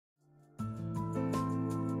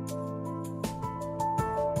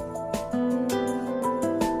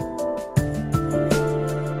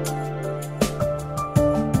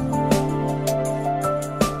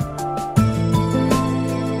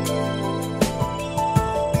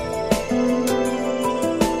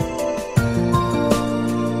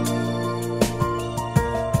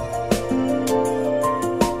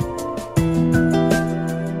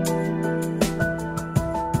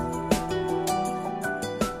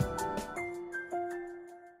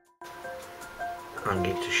I'm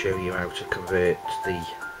going to show you how to convert the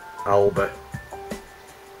Alba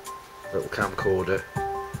little camcorder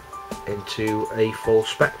into a full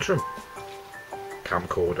spectrum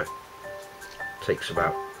camcorder. Takes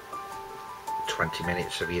about 20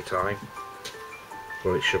 minutes of your time,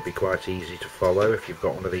 but it should be quite easy to follow if you've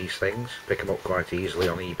got one of these things. Pick them up quite easily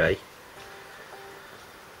on eBay,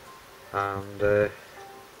 and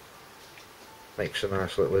makes a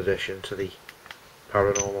nice little addition to the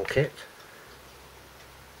paranormal kit.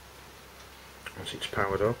 Once it's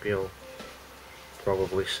powered up, you'll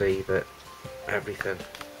probably see that everything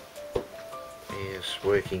is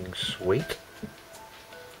working sweet.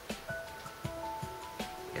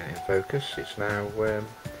 Get in focus. It's now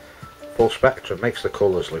full spectrum. Makes the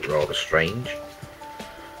colours look rather strange,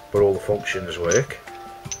 but all the functions work.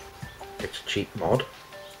 It's a cheap mod,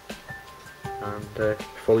 and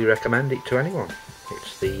fully recommend it to anyone.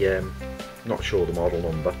 It's the not sure the model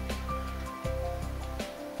number.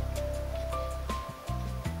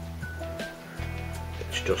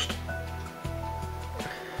 It's just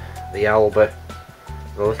the Alba,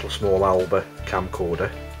 the little small Alba camcorder.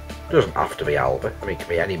 It doesn't have to be Alba, I mean it can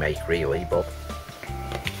be any make really, but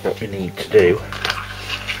what we need to do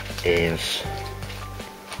is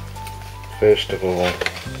first of all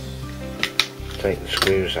take the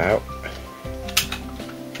screws out.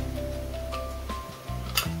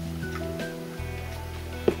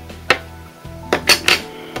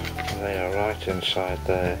 They are right inside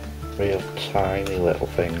there, real tiny little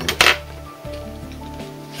things.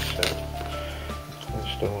 So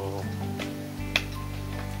first of all,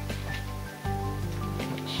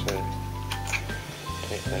 let's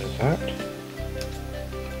take those out.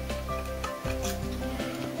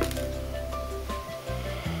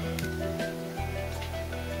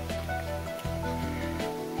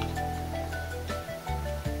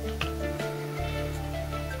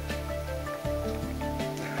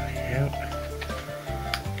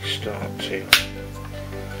 Start to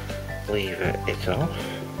lever it off.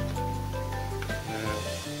 Now,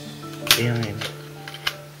 behind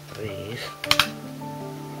these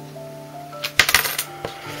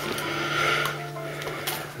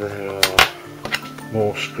there are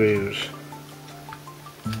more screws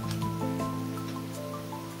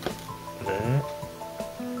there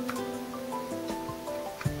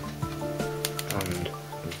and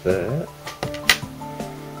there.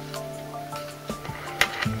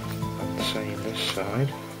 This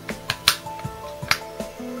side.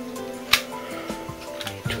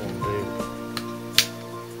 Need to undo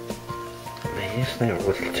these. They have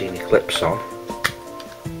little teeny clips on.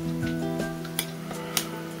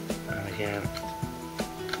 And again.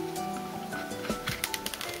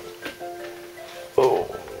 Oh.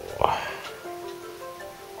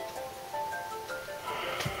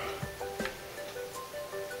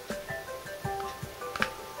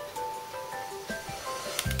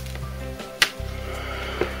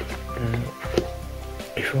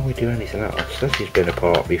 Before we do anything else, this has been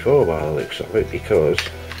apart before by the looks of it, because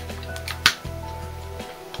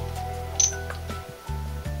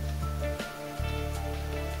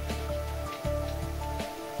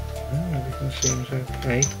everything seems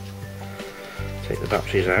okay. Take the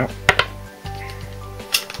batteries out.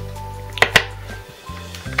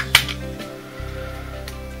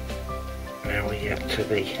 Now we get to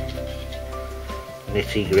the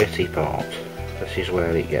nitty gritty part. This is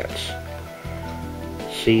where it gets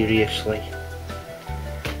seriously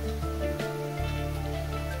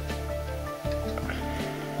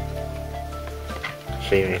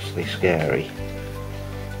scary,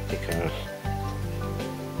 because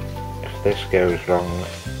if this goes wrong,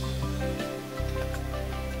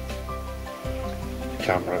 the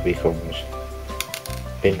camera becomes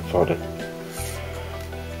bin fodder.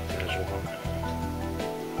 There's one.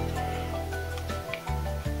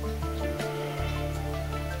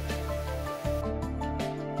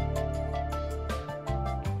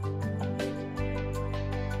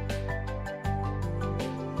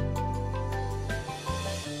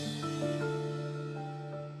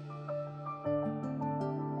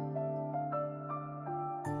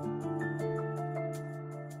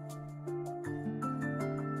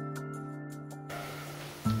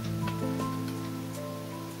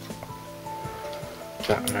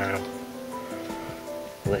 That now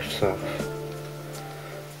lifts off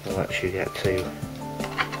and lets you get to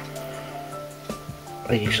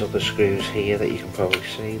these other screws here that you can probably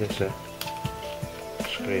see. There's a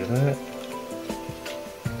screw there.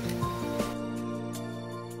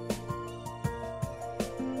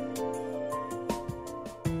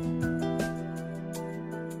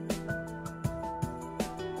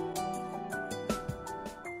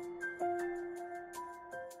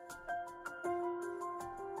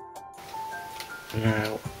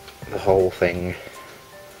 Now the whole thing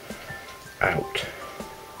out.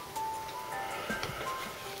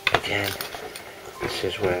 Again, this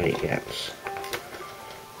is where it gets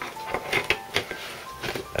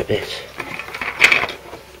a bit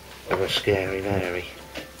of a scary Mary,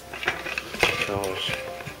 because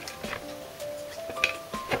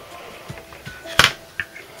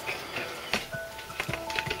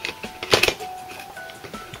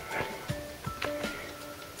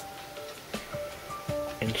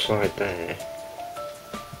inside there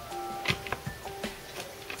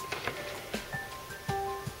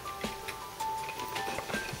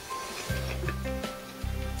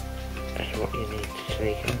is what you need to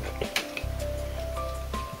take out.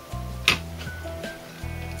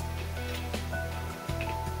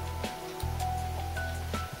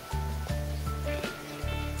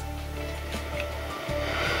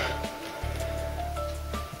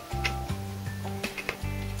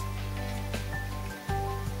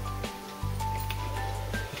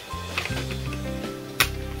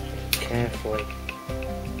 Carefully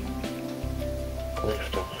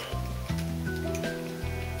lift off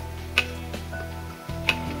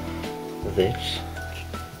this,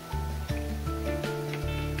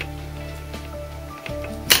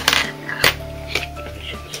 and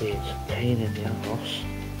as you can see it's a pain in the arse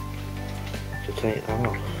to take that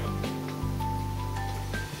off.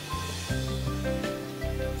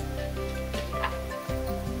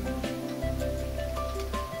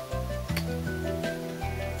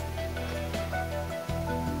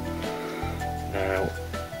 Now,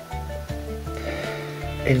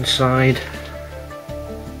 inside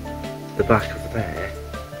the back of there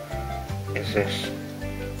is this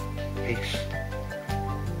piece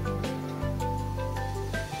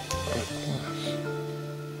of glass,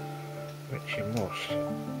 which you must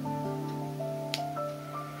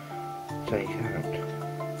take out.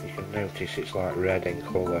 You can notice it's like red in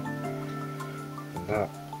colour, and that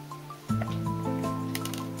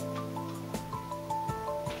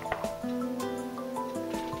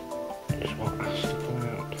is what has to come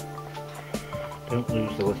out. Don't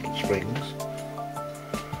lose the little springs.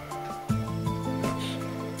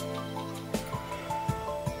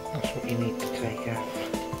 That's what you need to take out.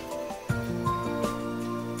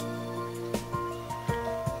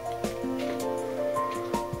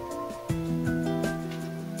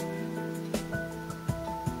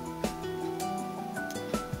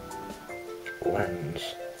 Lens.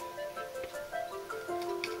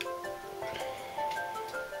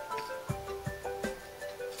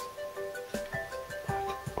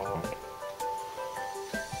 On.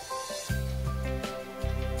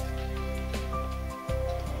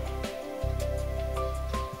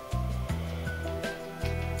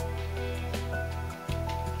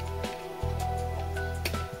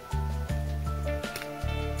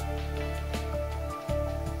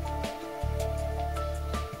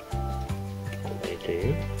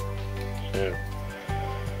 Do. So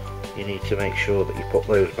you need to make sure that you put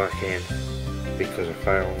those back in, because I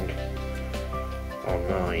found on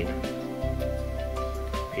mine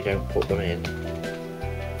if you don't put them in,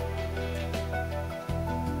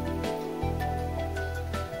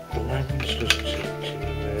 the lens doesn't seem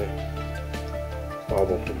to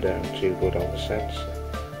bob up and down too good on the sensor.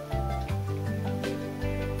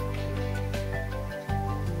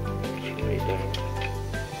 Which you really don't.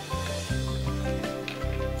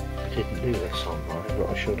 I didn't do this on mine, but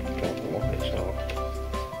I should have done the lights off.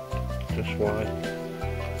 Just why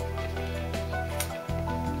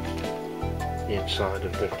the inside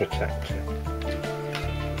of the protector.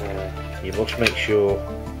 You must make sure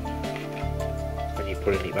when you're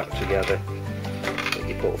putting it back together that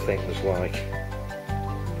you put things like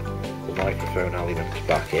the microphone elements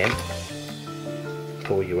back in,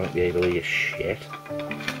 or you won't be able to hear shit.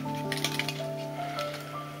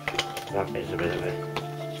 That is a bit of a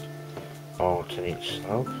art in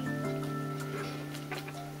itself.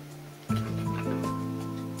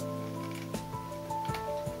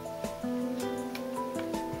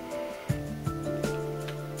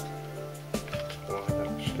 Why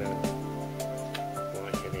that's still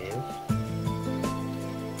like it is.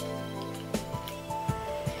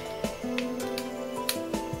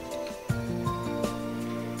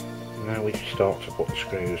 Now we can start to put the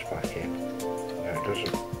screws back in. Now it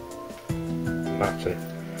doesn't matter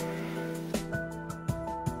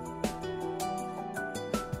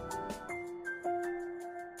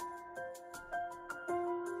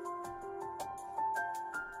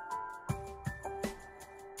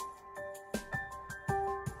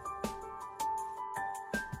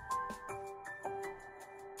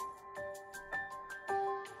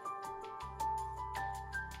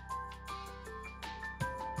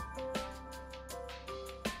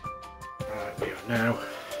Right, we've now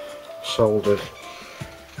soldered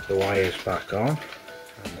the wires back on,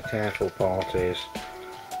 and the careful part is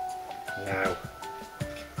now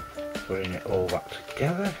putting it all back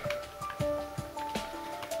together.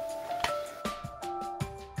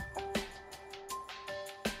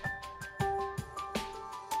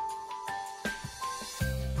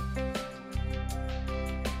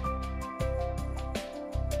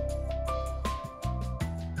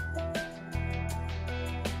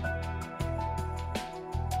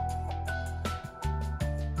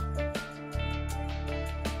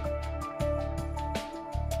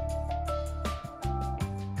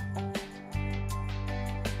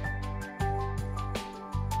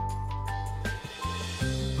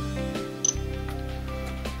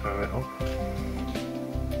 Power it up.